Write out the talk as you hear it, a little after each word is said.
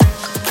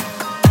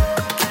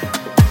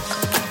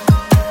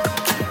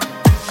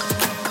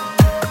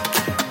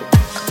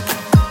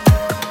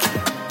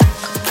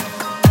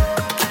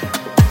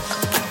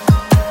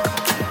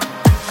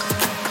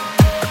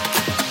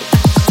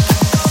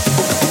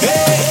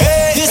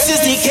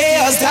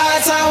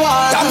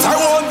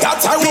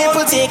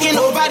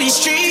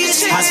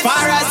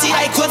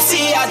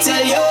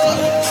you.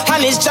 And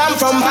it's jam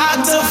from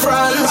back to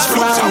front.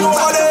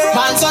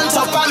 Man's on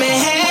top of me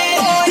head.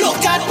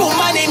 Look at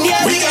woman in here,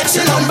 we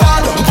getting on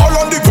bad. All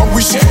on the ground,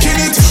 we shaking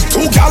it.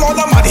 2 gal on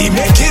the money,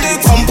 making it.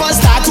 Bumpers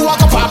start to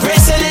walk up, I'm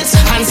pressing it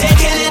and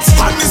taking it.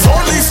 And it's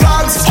only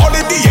flags, all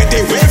in the air,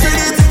 they waving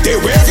it, they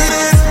waving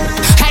it.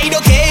 I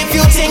don't care if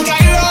you think I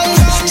wrong,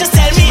 just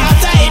tell me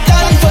after it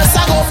done. First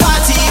I go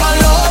party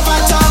all over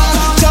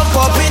town. Jump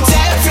up with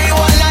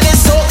everyone and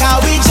it's soca,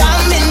 we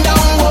jamming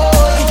down,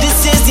 boy.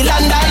 This is the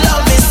land I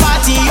love, this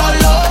party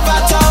all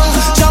over town.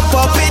 Jump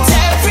up with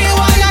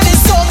everyone and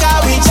it's soca,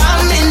 we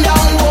jamming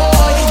down,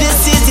 boy. This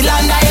is the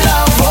land I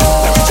love,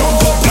 boy. Let me jump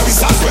up, let me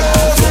start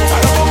well.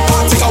 Fire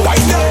up, take a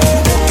wine now.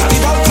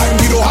 Carnival time,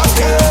 we don't have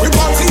care. We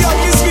party and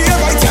misbehave,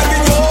 I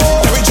telling you.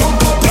 Let me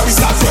jump up, let me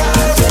start well.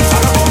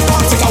 Fire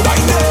up, take a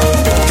wine now.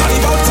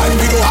 Carnival time,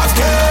 we don't have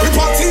care. We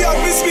party and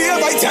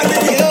misbehave, I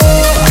telling you.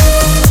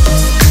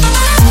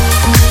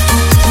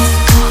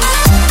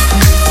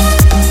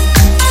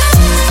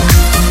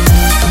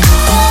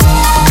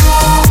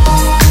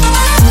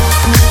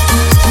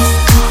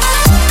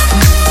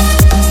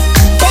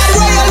 Bad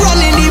Royale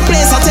running the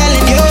place, I'm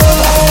telling you.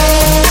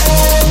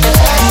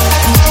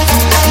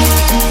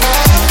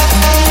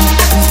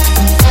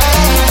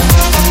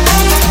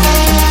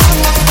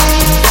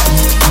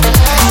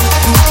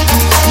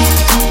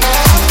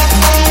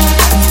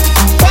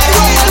 Bad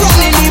Royale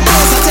running the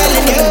place, I'm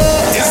telling you.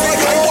 It's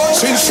like I'm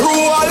watching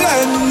through a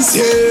lens,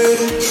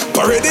 yeah.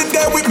 Parading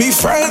there with me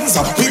friends.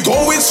 We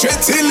going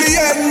straight till the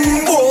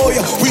end, boy.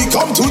 We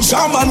come to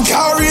jam and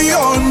carry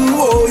on,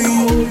 boy.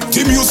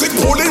 The music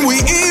pulling we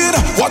in.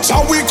 Watch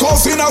how we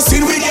causing a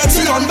scene, we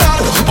getting on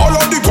bad. All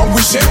on the ground,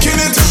 we shaking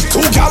it.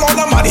 2 gal on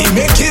the money,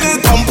 making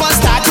it. Bumpers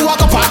start to walk